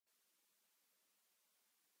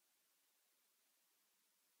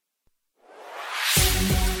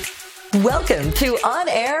Welcome to On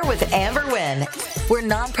Air with Amber Wynn, where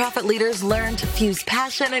nonprofit leaders learn to fuse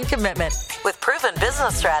passion and commitment with proven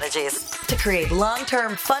business strategies to create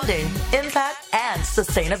long-term funding, impact, and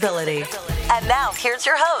sustainability. And now, here's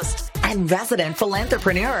your host and resident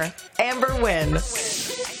philanthropreneur, Amber Wynn.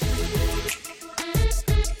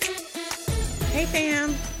 Hey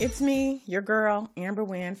fam, it's me, your girl, Amber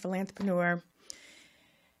Wynn, philanthropreneur.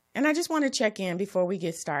 And I just want to check in before we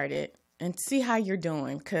get started and see how you're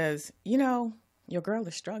doing, because, your girl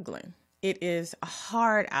is struggling. It is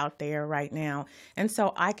hard out there right now. And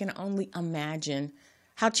so I can only imagine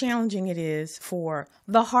how challenging it is for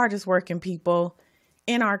the hardest working people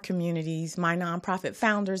in our communities, my nonprofit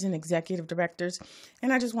founders and executive directors.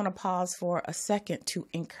 And I just want to pause for a second to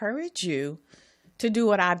encourage you to do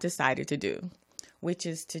what I've decided to do, which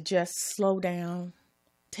is to just slow down,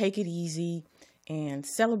 take it easy, and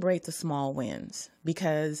celebrate the small wins,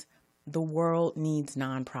 because the world needs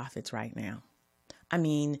nonprofits right now. I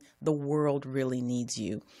mean, the world really needs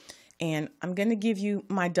you. And I'm going to give you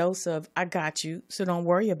my dose of I got you, so don't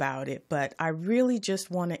worry about it. But I really just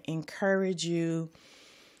want to encourage you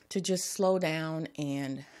to just slow down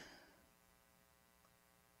and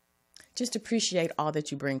just appreciate all that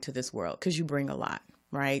you bring to this world, because you bring a lot,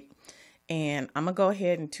 right? And I'm going to go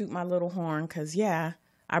ahead and toot my little horn because,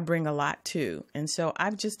 I bring a lot too. And so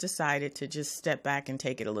I've just decided to just step back and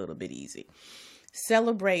take it a little bit easy.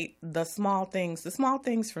 Celebrate the small things. The small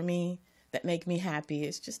things for me that make me happy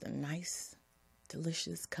is just a nice,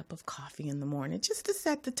 delicious cup of coffee in the morning, just to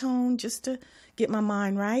set the tone, just to get my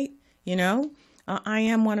mind right. I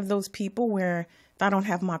am one of those people where if I don't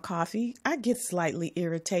have my coffee, I get slightly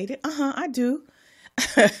irritated. I do.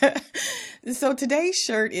 So today's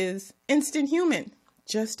shirt is Instant Human.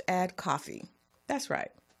 Just add coffee. That's right.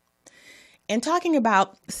 And talking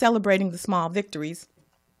about celebrating the small victories,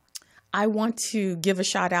 I want to give a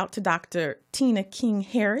shout out to Dr. Tina King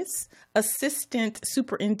Harris, Assistant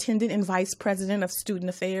Superintendent and Vice President of Student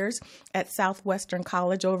Affairs at Southwestern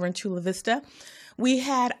College over in Chula Vista. We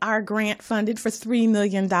had our grant funded for $3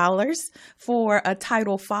 million for a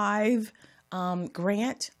Title V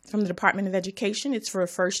grant from the Department of Education. It's for a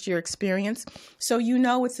first-year experience. So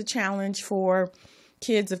it's a challenge for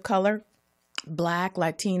kids of color, Black,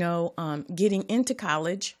 Latino, getting into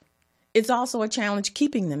college. It's also a challenge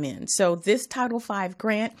keeping them in. So this Title V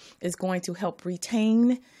grant is going to help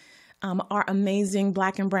retain our amazing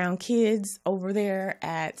Black and brown kids over there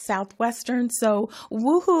at Southwestern. So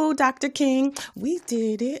woohoo, Dr. King, we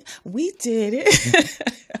did it. We did it.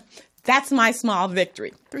 That's my small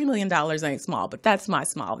victory. $3 million ain't small, but that's my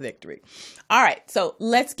small victory. All right, so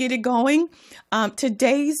let's get it going.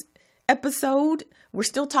 Today's episode, we're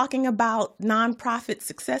still talking about nonprofit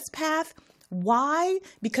success path. Why?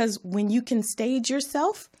 Because when you can stage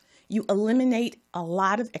yourself, you eliminate a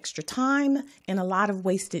lot of extra time and a lot of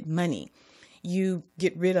wasted money. You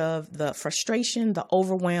get rid of the frustration, the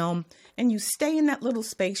overwhelm, and you stay in that little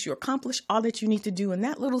space. You accomplish all that you need to do in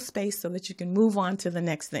that little space so that you can move on to the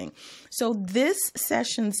next thing. So this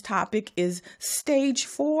session's topic is stage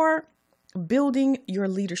 4, building your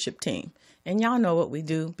leadership team. And y'all know what we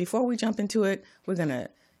do. Before we jump into it, we're going to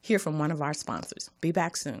hear from one of our sponsors. Be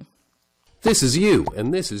back soon. This is you,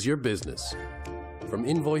 and this is your business. From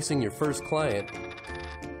invoicing your first client,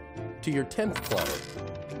 to your 10th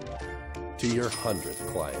client, to your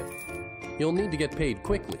 100th client, you'll need to get paid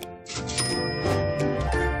quickly.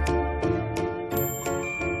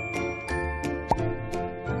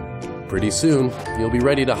 Pretty soon, you'll be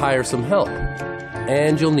ready to hire some help,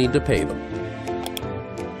 and you'll need to pay them.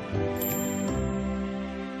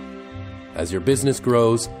 As your business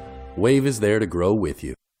grows, Wave is there to grow with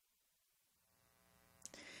you.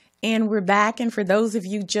 And we're back. And for those of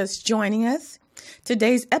you just joining us,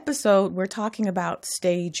 today's episode, we're talking about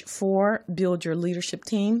stage 4, build your leadership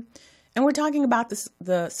team. And we're talking about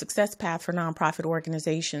the success path for nonprofit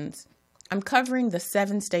organizations. I'm covering the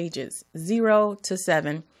 7 stages, 0 to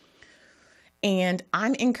 7. And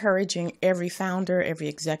I'm encouraging every founder, every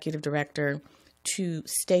executive director to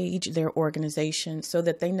stage their organization so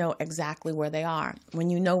that they know exactly where they are. When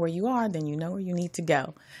you know where you are, then you know where you need to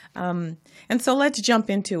go. And so let's jump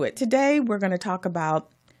into it. Today, we're going to talk about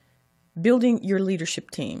building your leadership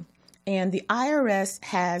team. And the IRS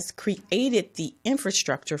has created the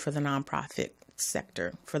infrastructure for the nonprofit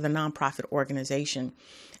sector, for the nonprofit organization.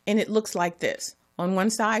 And it looks like this. On one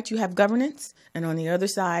side, you have governance, and on the other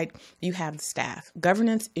side, you have the staff.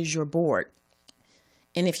 Governance is your board.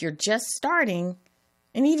 And if you're just starting,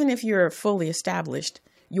 and even if you're fully established,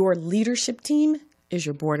 your leadership team is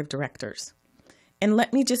your board of directors. And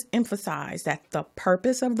let me just emphasize that the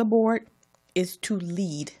purpose of the board is to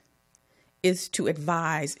lead. is to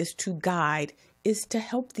advise, is to guide, is to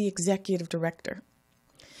help the executive director.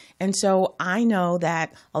 And so I know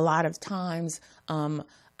that a lot of times an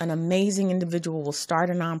amazing individual will start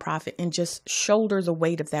a nonprofit and just shoulder the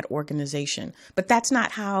weight of that organization. But that's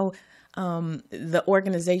not how the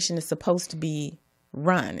organization is supposed to be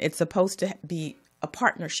run. It's supposed to be a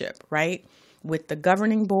partnership, right? With the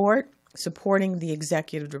governing board supporting the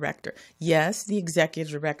executive director. Yes, the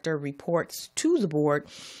executive director reports to the board,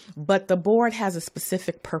 but the board has a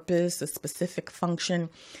specific purpose, a specific function,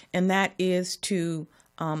 and that is to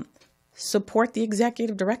support the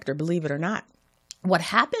executive director, believe it or not. What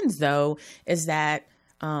happens, though, is that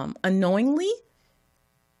unknowingly,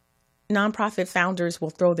 nonprofit founders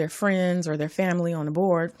will throw their friends or their family on the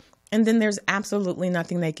board, and then there's absolutely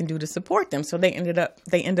nothing they can do to support them. So they end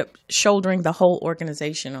up shouldering the whole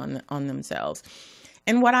organization on themselves.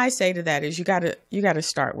 And what I say to that is you got to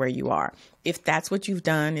start where you are. If that's what you've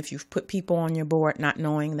done, if you've put people on your board not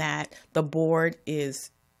knowing that the board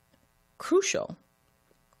is crucial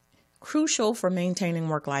for maintaining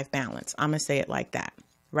work-life balance. I'm going to say it like that,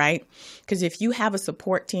 right? Because if you have a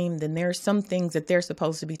support team, then there's some things that they're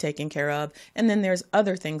supposed to be taking care of. And then there's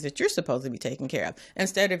other things that you're supposed to be taking care of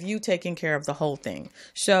instead of you taking care of the whole thing.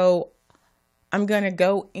 So I'm going to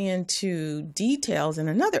go into details in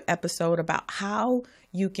another episode about how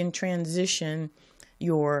you can transition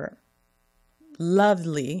your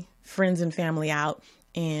lovely friends and family out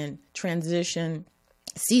and transition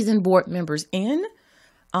seasoned board members in.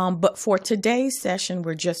 But for today's session,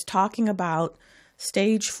 we're just talking about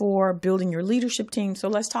stage 4, building your leadership team. So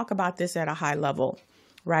let's talk about this at a high level,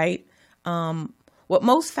 right? What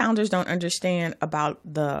most founders don't understand about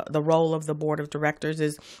the role of the board of directors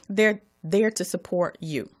is they're there to support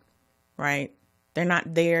you, right? They're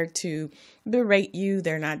not there to berate you.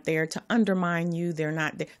 They're not there to undermine you.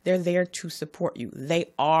 They're there to support you.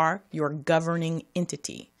 They are your governing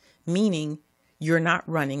entity, meaning you're not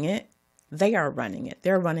running it. They are running it.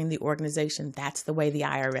 They're running the organization. That's the way the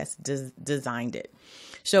IRS designed it.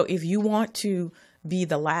 So if you want to be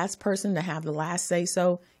the last person to have the last say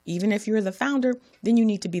so, even if you're the founder, then you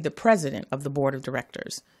need to be the president of the board of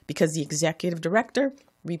directors because the executive director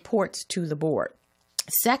reports to the board.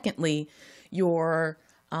 Secondly, your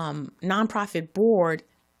nonprofit board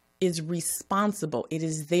is responsible. It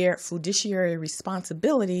is their fiduciary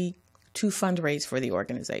responsibility to fundraise for the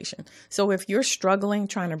organization. So if you're struggling,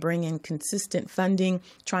 trying to bring in consistent funding,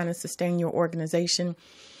 trying to sustain your organization,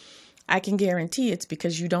 I can guarantee it's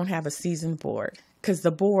because you don't have a seasoned board, because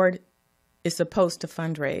the board is supposed to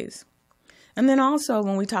fundraise. And then also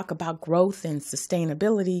when we talk about growth and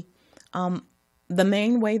sustainability, the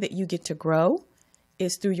main way that you get to grow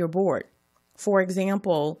is through your board. For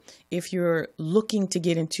example, if you're looking to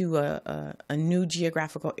get into a new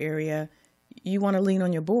geographical area, you want to lean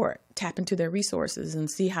on your board, tap into their resources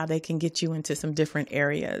and see how they can get you into some different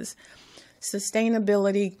areas.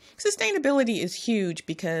 Sustainability is huge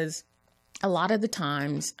because a lot of the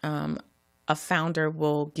times a founder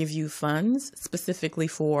will give you funds specifically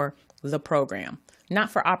for the program,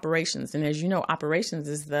 not for operations. And as you know, operations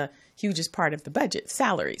is the hugest part of the budget,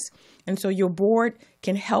 salaries. And so your board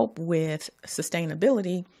can help with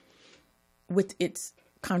sustainability with its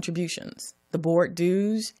contributions, the board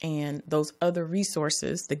dues and those other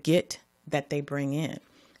resources, the get that they bring in.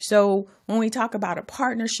 So when we talk about a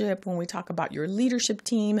partnership, when we talk about your leadership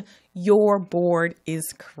team, your board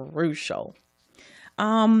is crucial.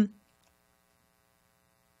 And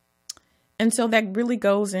so that really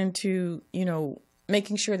goes into,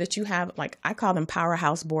 making sure that you have, like I call them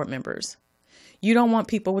powerhouse board members. You don't want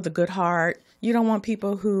people with a good heart. You don't want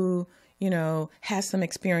people who, has some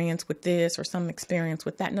experience with this or some experience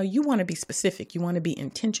with that. No, you want to be specific. You want to be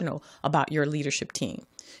intentional about your leadership team.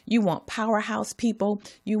 You want powerhouse people.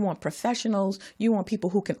 You want professionals. You want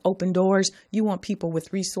people who can open doors. You want people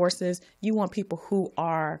with resources. You want people who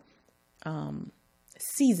are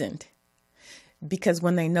seasoned. Because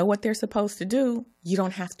when they know what they're supposed to do, you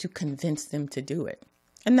don't have to convince them to do it.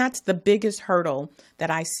 And that's the biggest hurdle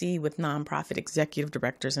that I see with nonprofit executive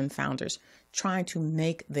directors and founders, trying to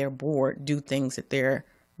make their board do things that they're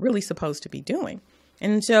really supposed to be doing.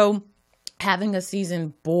 And so having a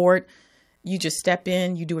seasoned board, you just step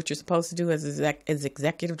in, you do what you're supposed to do as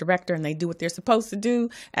executive director, and they do what they're supposed to do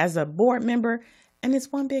as a board member. And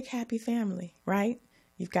it's one big happy family, right?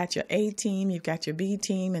 You've got your A team, you've got your B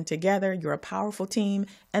team, and together you're a powerful team.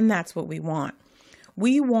 And that's what we want.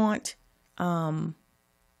 We want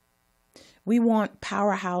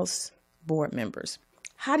powerhouse board members.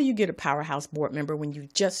 How do you get a powerhouse board member when you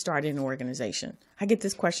just started an organization? I get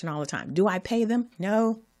this question all the time. Do I pay them?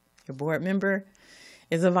 No, your board member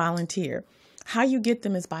is a volunteer. How you get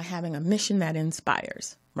them is by having a mission that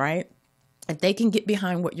inspires, right? If they can get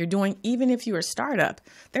behind what you're doing, even if you're a startup,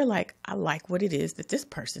 they're like, I like what it is that this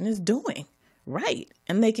person is doing, right?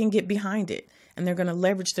 And they can get behind it, and they're going to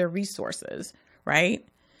leverage their resources, right?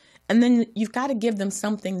 And then you've got to give them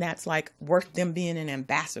something that's like worth them being an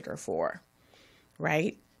ambassador for,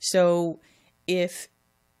 right? So if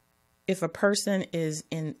a person is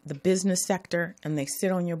in the business sector and they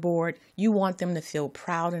sit on your board, you want them to feel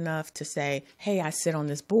proud enough to say, hey, I sit on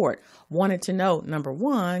this board. Wanted to know, number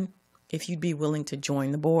one, if you'd be willing to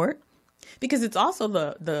join the board, because it's also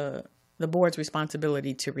the board's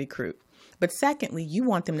responsibility to recruit. But secondly, you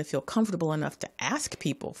want them to feel comfortable enough to ask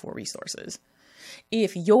people for resources.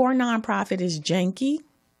 If your nonprofit is janky,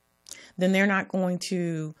 then they're not going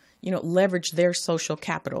to, leverage their social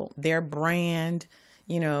capital, their brand.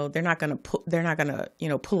 They're not going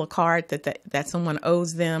to pull a card that someone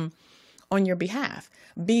owes them on your behalf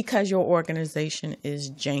because your organization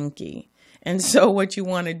is janky. And so what you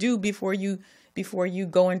want to do before you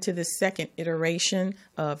go into the second iteration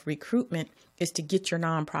of recruitment is to get your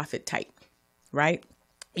nonprofit tight, right?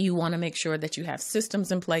 You want to make sure that you have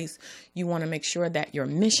systems in place. You want to make sure that your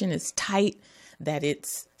mission is tight, that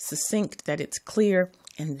it's succinct, that it's clear,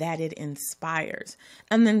 and that it inspires.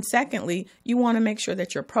 And then secondly, you want to make sure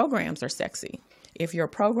that your programs are sexy. If your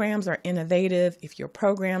programs are innovative, if your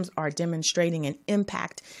programs are demonstrating an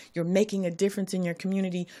impact, you're making a difference in your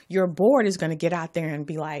community, your board is going to get out there and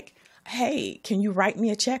be like, hey, can you write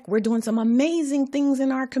me a check? We're doing some amazing things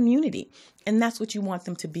in our community. And that's what you want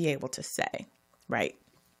them to be able to say, right?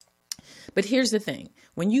 But here's the thing.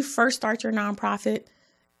 When you first start your nonprofit,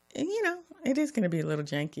 it is going to be a little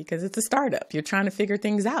janky because it's a startup. You're trying to figure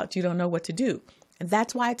things out. You don't know what to do. And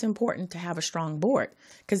that's why it's important to have a strong board,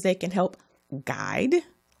 because they can help guide,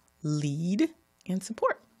 lead, and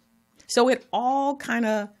support. So it all kind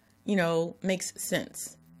of, makes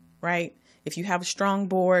sense, right? If you have a strong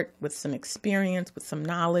board with some experience, with some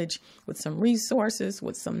knowledge, with some resources,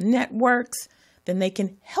 with some networks, then they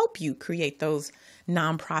can help you create those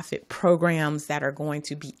nonprofit programs that are going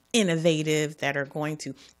to be innovative, that are going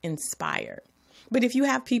to inspire. But if you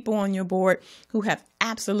have people on your board who have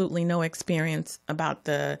absolutely no experience about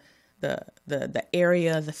the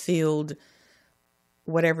area, the field,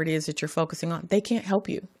 whatever it is that you're focusing on, they can't help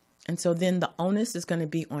you. And so then the onus is going to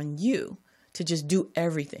be on you to just do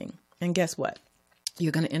everything. And guess what?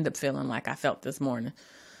 You're going to end up feeling like I felt this morning,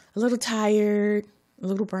 a little tired, a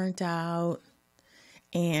little burnt out.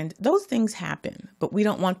 And those things happen, but we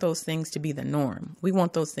don't want those things to be the norm. We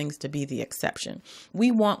want those things to be the exception.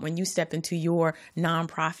 We want, when you step into your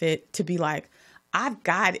nonprofit, to be like, I've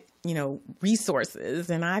got, resources,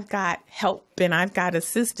 and I've got help, and I've got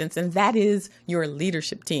assistance, and that is your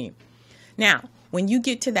leadership team. Now, when you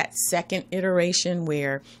get to that second iteration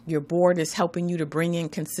where your board is helping you to bring in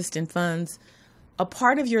consistent funds, a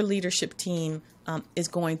part of your leadership team is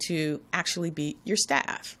going to actually be your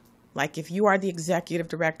staff. Like if you are the executive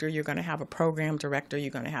director, you're going to have a program director, you're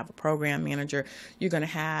going to have a program manager, you're going to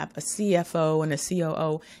have a CFO and a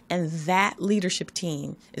COO, and that leadership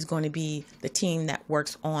team is going to be the team that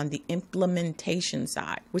works on the implementation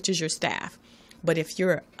side, which is your staff. But if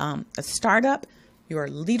you're a startup, your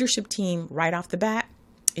leadership team right off the bat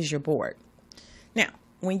is your board. Now,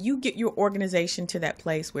 when you get your organization to that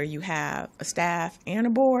place where you have a staff and a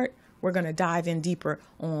board, we're going to dive in deeper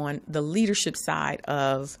on the leadership side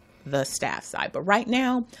of the staff side. But right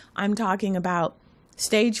now, I'm talking about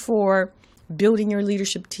stage 4, building your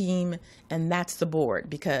leadership team, and that's the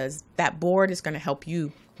board, because that board is going to help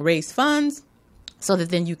you raise funds so that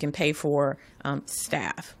then you can pay for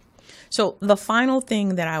staff. So the final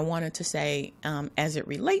thing that I wanted to say as it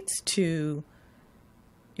relates to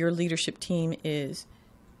your leadership team is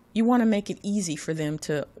you want to make it easy for them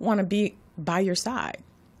to want to be by your side.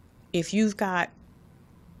 If you've got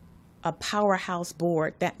a powerhouse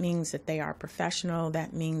board, that means that they are professional.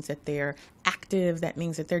 That means that they're active. That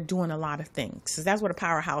means that they're doing a lot of things. So that's what a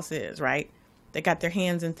powerhouse is, right? They got their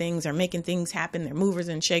hands in things. They're making things happen. They're movers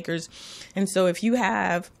and shakers. And so if you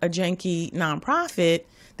have a janky nonprofit,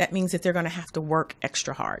 that means that they're going to have to work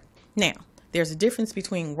extra hard. Now, there's a difference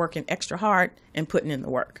between working extra hard and putting in the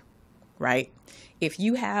work, right? If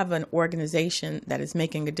you have an organization that is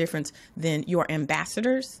making a difference, then your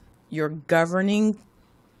ambassadors, your governing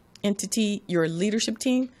entity, your leadership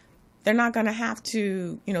team, they're not going to have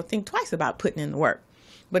to, think twice about putting in the work.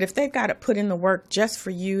 But if they've got to put in the work just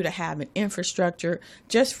for you to have an infrastructure,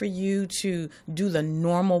 just for you to do the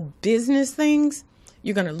normal business things,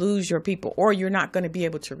 you're going to lose your people, or you're not going to be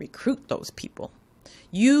able to recruit those people.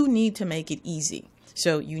 You need to make it easy.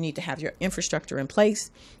 So you need to have your infrastructure in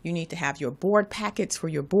place. You need to have your board packets for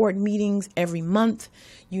your board meetings every month.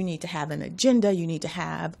 You need to have an agenda. You need to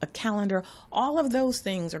have a calendar. All of those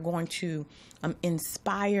things are going to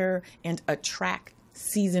inspire and attract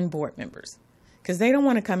seasoned board members, because they don't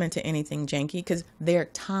want to come into anything janky, because their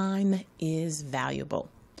time is valuable.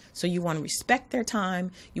 So you want to respect their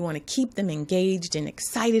time. You want to keep them engaged and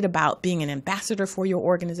excited about being an ambassador for your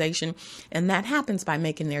organization. And that happens by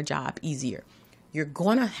making their job easier. You're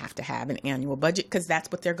going to have an annual budget, because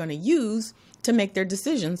that's what they're going to use to make their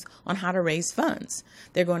decisions on how to raise funds.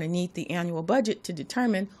 They're going to need the annual budget to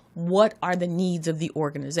determine what are the needs of the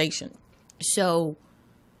organization. So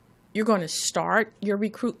you're going to start your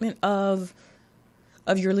recruitment of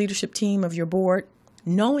your leadership team, of your board,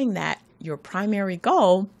 knowing that your primary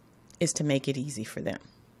goal is to make it easy for them.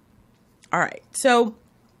 All right. So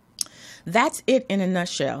that's it in a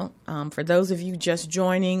nutshell. For those of you just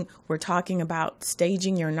joining, we're talking about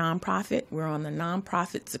staging your nonprofit. We're on the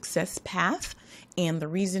nonprofit success path. And the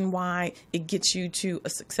reason why it gets you to a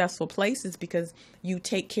successful place is because you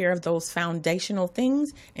take care of those foundational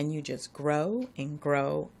things and you just grow and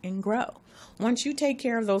grow and grow. Once you take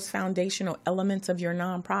care of those foundational elements of your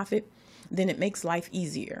nonprofit, then it makes life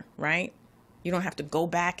easier, right? You don't have to go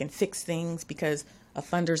back and fix things because a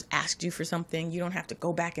funder's asked you for something. You don't have to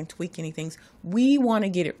go back and tweak anything. We want to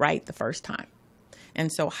get it right the first time.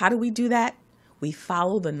 And so how do we do that? We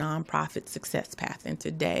follow the nonprofit success path. And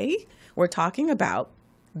today we're talking about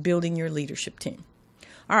building your leadership team.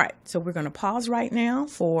 All right, so we're going to pause right now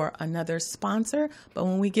for another sponsor. But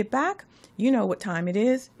when we get back, you know what time it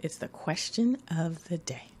is. It's the question of the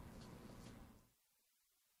day.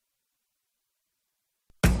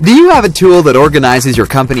 Do you have a tool that organizes your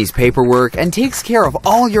company's paperwork and takes care of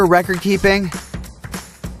all your record keeping?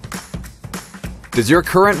 Does your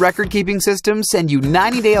current record-keeping system send you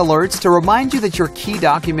 90-day alerts to remind you that your key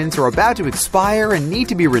documents are about to expire and need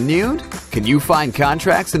to be renewed? Can you find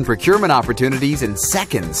contracts and procurement opportunities in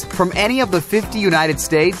seconds from any of the 50 United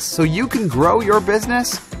States so you can grow your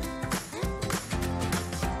business?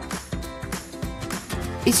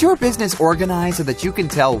 Is your business organized so that you can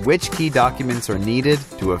tell which key documents are needed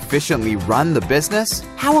to efficiently run the business?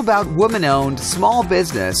 How about woman-owned, small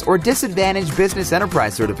business, or disadvantaged business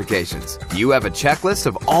enterprise certifications? Do you have a checklist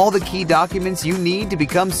of all the key documents you need to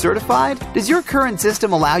become certified? Does your current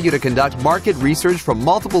system allow you to conduct market research from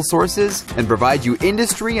multiple sources and provide you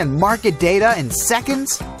industry and market data in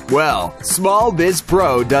seconds? Well, Small Biz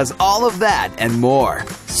Pro does all of that and more.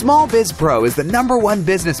 Small Biz Pro is the #1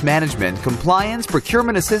 business management, compliance,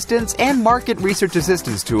 procurement assistance, and market research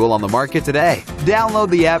assistance tool on the market today. Download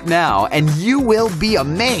the app now and you will be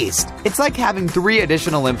amazed. It's like having 3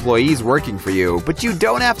 additional employees working for you, but you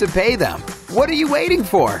don't have to pay them. What are you waiting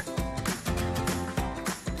for?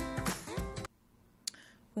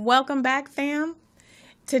 Welcome back, fam.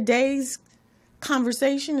 Today's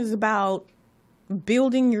conversation is about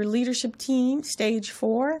building your leadership team, stage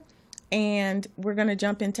 4. And we're going to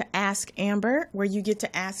jump into Ask Amber, where you get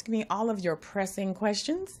to ask me all of your pressing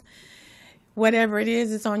questions. Whatever it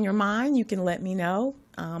is that's on your mind, you can let me know.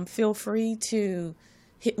 Feel free to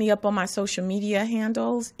hit me up on my social media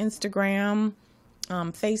handles, Instagram,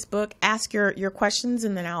 Facebook. Ask your questions,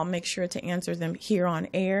 and then I'll make sure to answer them here on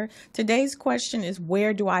air. Today's question is,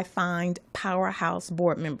 where do I find powerhouse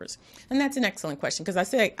board members? And that's an excellent question, because I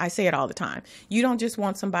say it all the time. You don't just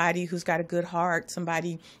want somebody who's got a good heart,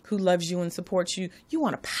 somebody who loves you and supports you. You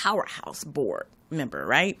want a powerhouse board member,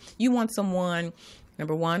 right? You want someone,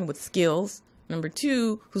 number 1, with skills. Number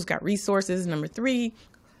 2, who's got resources. Number 3,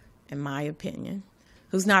 in my opinion,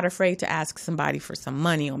 who's not afraid to ask somebody for some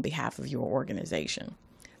money on behalf of your organization.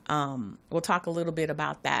 We'll talk a little bit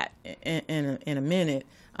about that in a minute.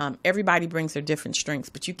 Everybody brings their different strengths,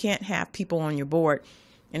 but you can't have people on your board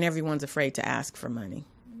and everyone's afraid to ask for money.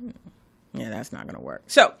 Yeah, that's not going to work.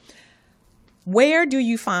 So where do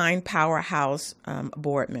you find powerhouse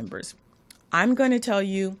board members? I'm going to tell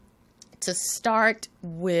you to start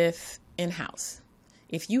with in-house.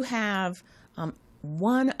 If you have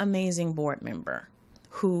one amazing board member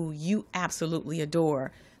who you absolutely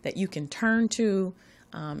adore, that you can turn to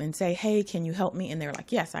and say, hey, can you help me? And they're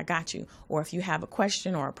like, yes, I got you. Or if you have a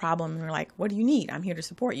question or a problem, and they're like, what do you need? I'm here to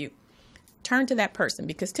support you. Turn to that person,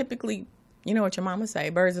 because typically, you know what your mama say,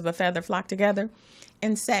 birds of a feather flock together,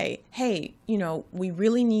 and say, hey, we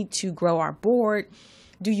really need to grow our board.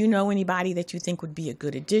 Do you know anybody that you think would be a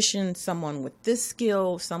good addition? Someone with this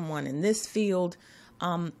skill, someone in this field?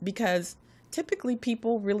 Because typically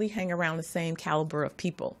people really hang around the same caliber of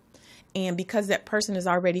people. And because that person is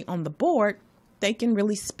already on the board, they can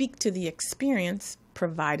really speak to the experience,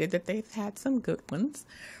 provided that they've had some good ones,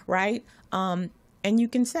 right? And you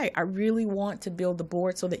can say, I really want to build the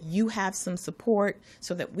board so that you have some support,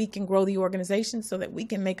 so that we can grow the organization, so that we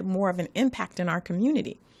can make more of an impact in our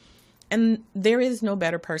community. And there is no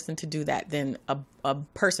better person to do that than a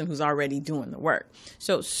person who's already doing the work.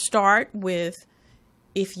 So start with,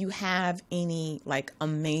 if you have any like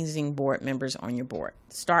amazing board members on your board,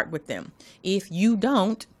 start with them. If you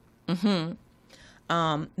don't, then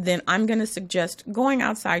I'm going to suggest going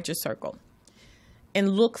outside your circle and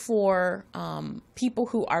look for people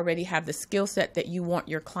who already have the skill set that you want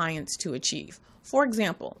your clients to achieve. For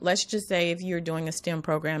example, let's just say if you're doing a STEM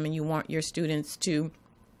program and you want your students to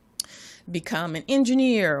become an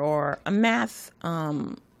engineer or a math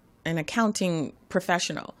and accounting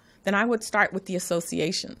professional, then I would start with the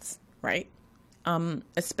associations, right?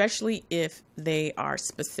 Especially if they are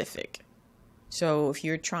specific. So if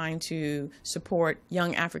you're trying to support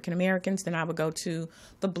young African Americans, then I would go to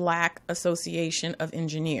the Black Association of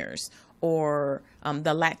Engineers, or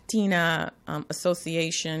the Latina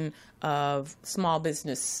Association of Small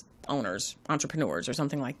Business Owners, Entrepreneurs, or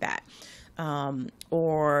something like that.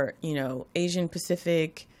 Or, Asian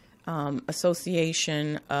Pacific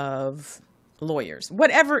Association of Lawyers.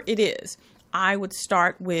 Whatever it is, I would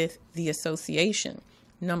start with the association.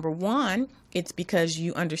 Number one, it's because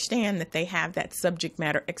you understand that they have that subject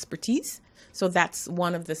matter expertise. So that's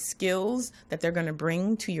one of the skills that they're going to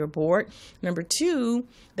bring to your board. Number two,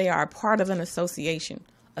 they are a part of an association.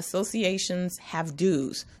 Associations have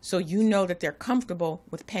dues. So you know that they're comfortable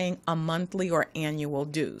with paying a monthly or annual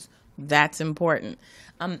dues. That's important.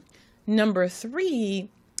 Number three,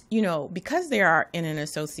 because they are in an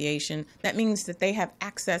association, that means that they have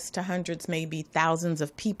access to hundreds, maybe thousands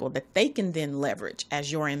of people that they can then leverage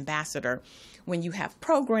as your ambassador. When you have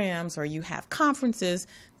programs or you have conferences,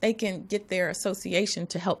 they can get their association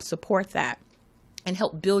to help support that and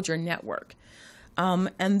help build your network.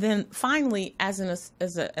 And then finally, as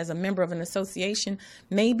a member of an association,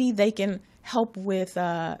 maybe they can help with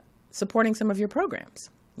supporting some of your programs,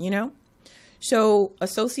 So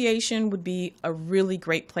association would be a really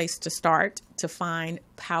great place to start to find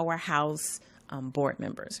powerhouse board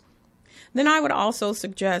members. Then I would also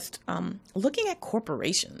suggest looking at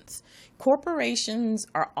corporations. Corporations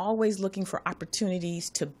are always looking for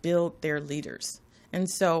opportunities to build their leaders. And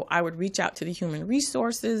so I would reach out to the Human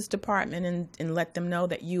Resources Department and let them know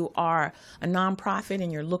that you are a nonprofit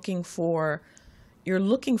and you're looking for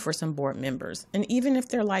some board members. And even if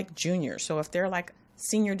they're like juniors, so if they're like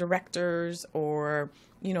senior directors or,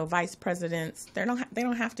 vice presidents, they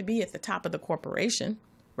don't have to be at the top of the corporation,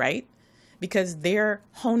 right? Because they're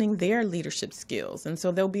honing their leadership skills. And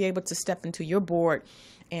so they'll be able to step into your board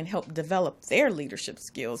and help develop their leadership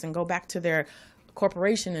skills and go back to their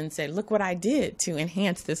corporation and say, look what I did to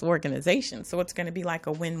enhance this organization. So it's going to be like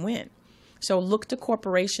a win-win. So look to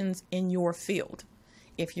corporations in your field.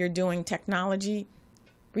 If you're doing technology,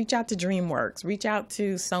 reach out to DreamWorks, reach out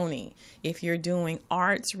to Sony. If you're doing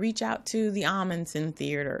arts, reach out to the Amundsen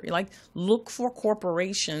Theater. Look for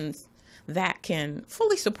corporations that can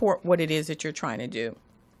fully support what it is that you're trying to do.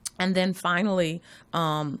 And then finally,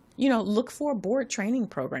 look for board training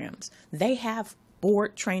programs. They have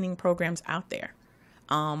board training programs out there.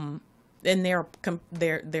 And their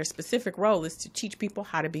specific role is to teach people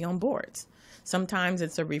how to be on boards. Sometimes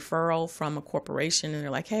it's a referral from a corporation and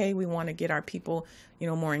they're like, hey, we want to get our people,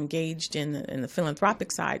 more engaged in the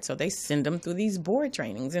philanthropic side. So they send them through these board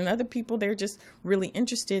trainings. And other people, they're just really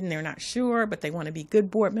interested and they're not sure, but they want to be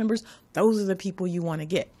good board members. Those are the people you want to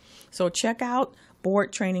get. So check out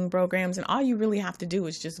board training programs. And all you really have to do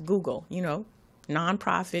is just Google,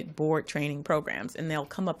 nonprofit board training programs, and they'll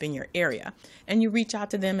come up in your area. And you reach out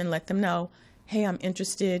to them and let them know, hey, I'm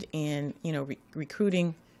interested in,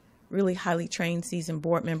 recruiting really highly trained seasoned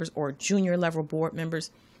board members or junior level board members,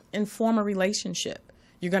 and form a relationship.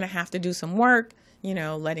 You're going to have to do some work,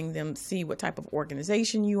 letting them see what type of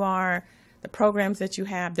organization you are, the programs that you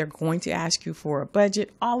have. They're going to ask you for a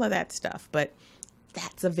budget, all of that stuff. But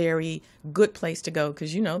that's a very good place to go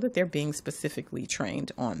because you know that they're being specifically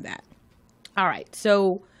trained on that. All right.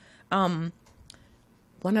 So one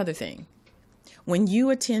other thing, when you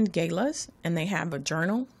attend galas and they have a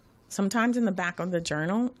journal, sometimes in the back of the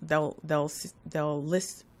journal, they'll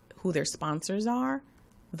list who their sponsors are.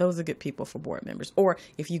 Those are good people for board members. Or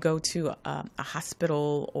if you go to a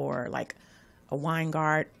hospital or like a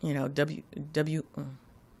Weingart,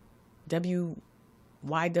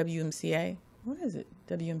 YWMCA. What is it?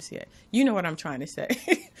 WMCA. You know what I'm trying to say.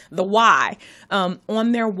 The Y.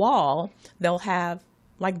 On their wall, they'll have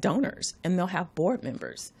like donors and they'll have board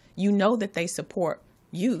members. You know that they support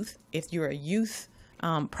youth. If you're a youth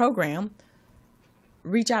program,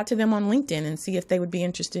 reach out to them on LinkedIn and see if they would be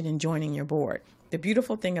interested in joining your board. The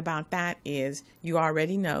beautiful thing about that is you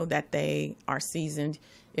already know that they are seasoned.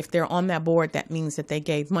 If they're on that board, that means that they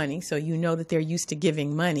gave money. So you know that they're used to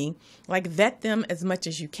giving money. Like, vet them as much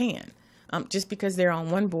as you can. Just because they're on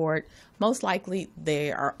one board, most likely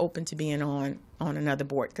they are open to being on another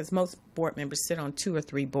board, because most board members sit on 2 or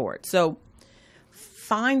 3 boards. So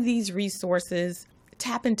find these resources,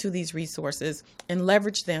 tap into these resources, and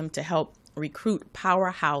leverage them to help recruit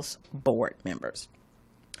powerhouse board members.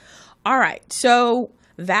 All right, so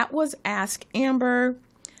that was Ask Amber.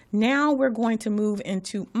 Now we're going to move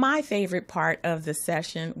into my favorite part of the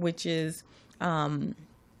session, which is a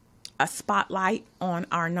spotlight on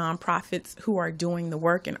our nonprofits who are doing the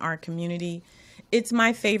work in our community. It's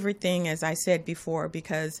my favorite thing, as I said before,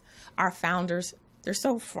 because our founders, they're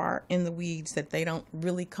so far in the weeds that they don't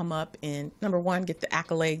really come up and, number one, get the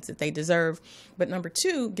accolades that they deserve, but number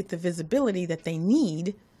 2, get the visibility that they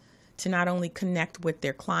need to not only connect with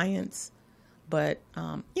their clients, but,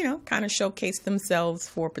 kind of showcase themselves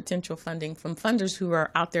for potential funding from funders who are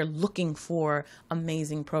out there looking for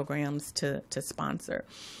amazing programs to sponsor.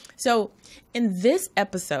 So in this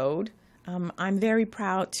episode, I'm very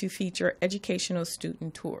proud to feature Educational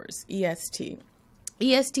Student Tours, EST.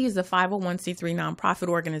 EST is a 501c3 nonprofit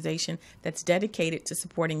organization that's dedicated to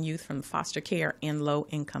supporting youth from foster care and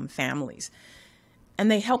low-income families. And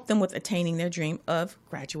they help them with attaining their dream of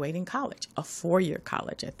graduating college, a 4-year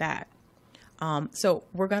college at that. So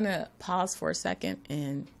we're going to pause for a second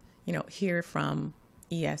and, hear from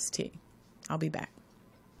EST. I'll be back.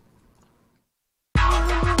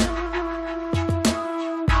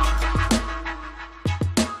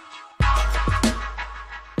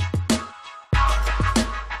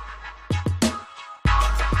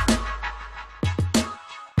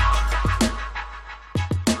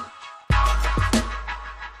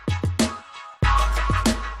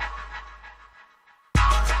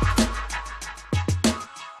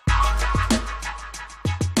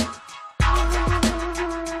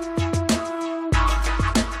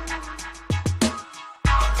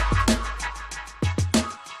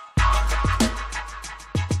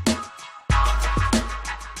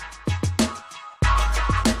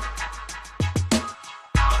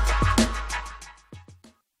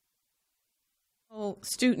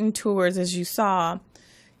 Student tours, as you saw,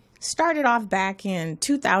 started off back in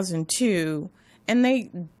 2002, and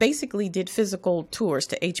they basically did physical tours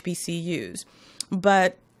to HBCUs.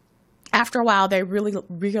 But after a while, they really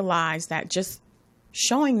realized that just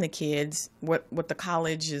showing the kids what the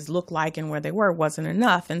colleges look like and where they were wasn't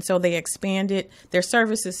enough. And so they expanded their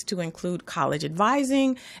services to include college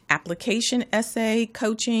advising, application essay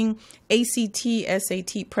coaching, ACT,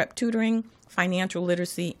 SAT prep tutoring, financial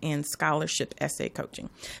literacy, and scholarship essay coaching.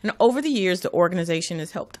 And over the years, the organization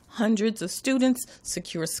has helped hundreds of students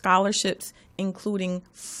secure scholarships, including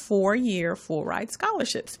 4-year full ride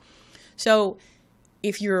scholarships. So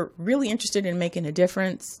if you're really interested in making a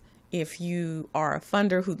difference, if you are a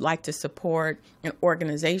funder who'd like to support an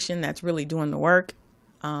organization that's really doing the work,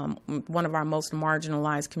 one of our most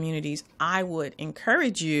marginalized communities, I would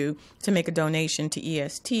encourage you to make a donation to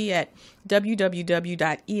EST at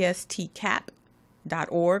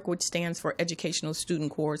www.estcap.org, which stands for Educational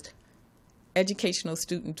Student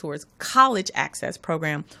Tours College Access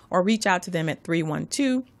Program, or reach out to them at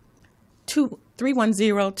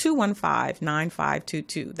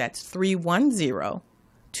 310-215-9522. That's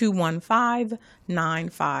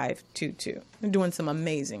 310-215-9522. They're doing some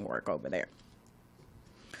amazing work over there.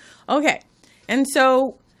 Okay, and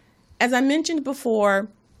so, as I mentioned before,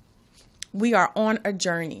 we are on a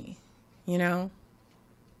journey, It's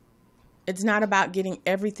not about getting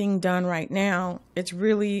everything done right now. It's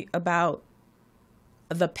really about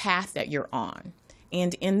the path that you're on.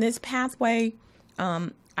 And in this pathway,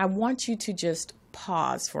 I want you to just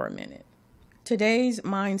pause for a minute. Today's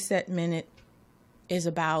Mindset Minute is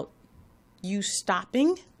about you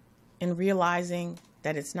stopping and realizing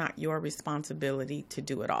that it's not your responsibility to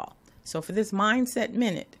do it all. So for this Mindset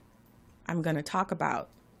Minute, I'm going to talk about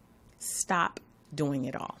stop doing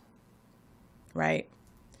it all, right?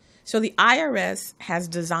 So the IRS has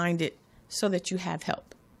designed it so that you have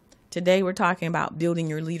help. Today we're talking about building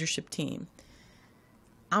your leadership team.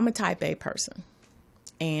 I'm a type A person,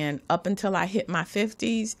 and up until I hit my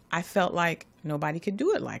 50s, I felt like nobody could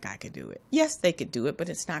do it like I could do it. Yes, they could do it, but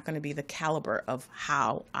it's not going to be the caliber of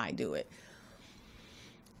how I do it.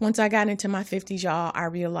 Once I got into my 50s, y'all, I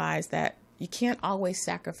realized that you can't always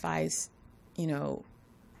sacrifice,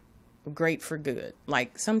 great for good.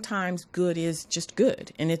 Like, sometimes good is just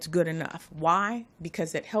good, and it's good enough. Why?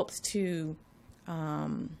 Because it helps to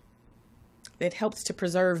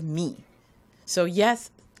preserve me. So yes,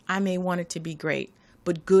 I may want it to be great,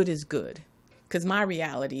 but good is good. Because my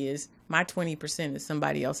reality is my 20% is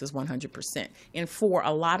somebody else's 100%. And for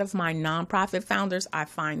a lot of my nonprofit founders, I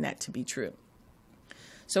find that to be true.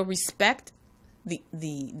 So respect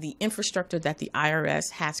the infrastructure that the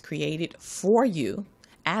IRS has created for you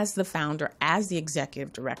as the founder, as the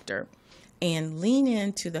executive director, and lean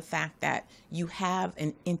into the fact that you have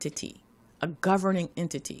an entity, a governing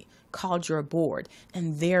entity called your board,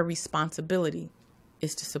 and their responsibility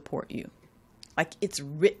is to support you. Like it's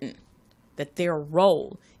written that their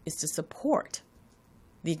role is to support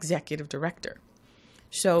the executive director.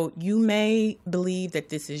 So you may believe that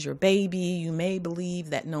this is your baby. You may believe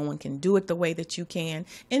that no one can do it the way that you can,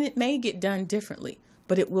 and it may get done differently,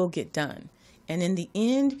 but it will get done. And in the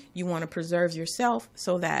end, you want to preserve yourself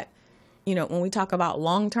so that, you know, when we talk about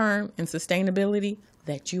long-term and sustainability,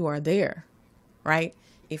 that you are there, right?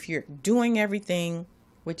 If you're doing everything,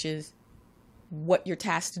 which is what you're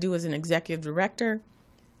tasked to do as an executive director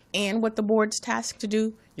and what the board's tasked to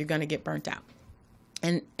do, you're going to get burnt out.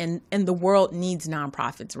 And the world needs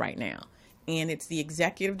nonprofits right now. And it's the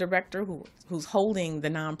executive director who's holding the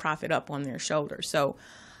nonprofit up on their shoulders. So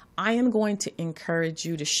I am going to encourage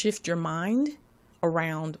you to shift your mind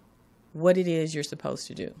around what it is you're supposed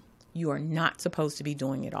to do. You are not supposed to be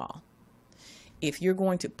doing it all. If you're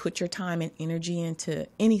going to put your time and energy into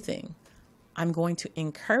anything, I'm going to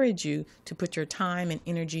encourage you to put your time and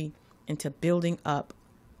energy into building up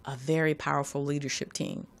a very powerful leadership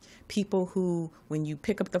team. People who, when you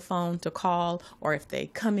pick up the phone to call, or if they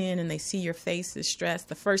come in and they see your face is stressed,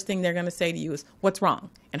 the first thing they're going to say to you is, "What's wrong?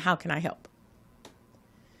 And how can I help?"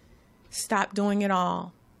 Stop doing it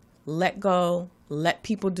all. Let go. Let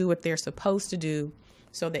people do what they're supposed to do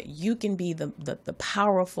so that you can be the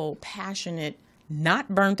powerful, passionate,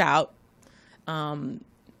 not burnt out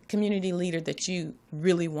community leader that you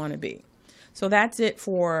really want to be. So that's it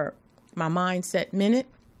for my Mindset Minute.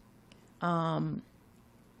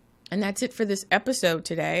 And that's it for this episode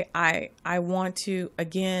today. I want to,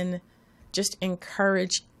 again, just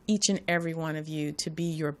encourage each and every one of you to be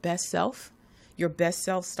your best self. Your best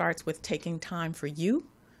self starts with taking time for you,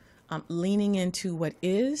 leaning into what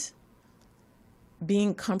is,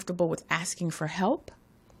 being comfortable with asking for help,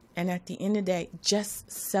 and at the end of the day,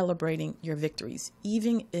 just celebrating your victories,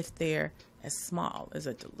 even if they're as small as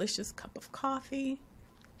a delicious cup of coffee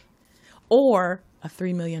or a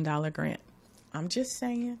 $3 million grant. I'm just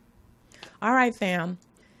saying. All right, fam.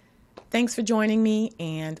 Thanks for joining me,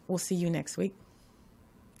 and we'll see you next week.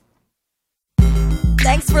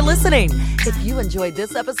 Thanks for listening. If you enjoyed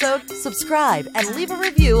this episode, subscribe and leave a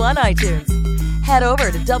review on iTunes. Head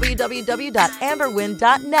over to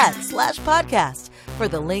www.amberwynn.net/podcast for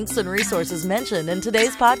the links and resources mentioned in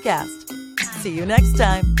today's podcast. See you next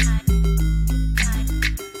time.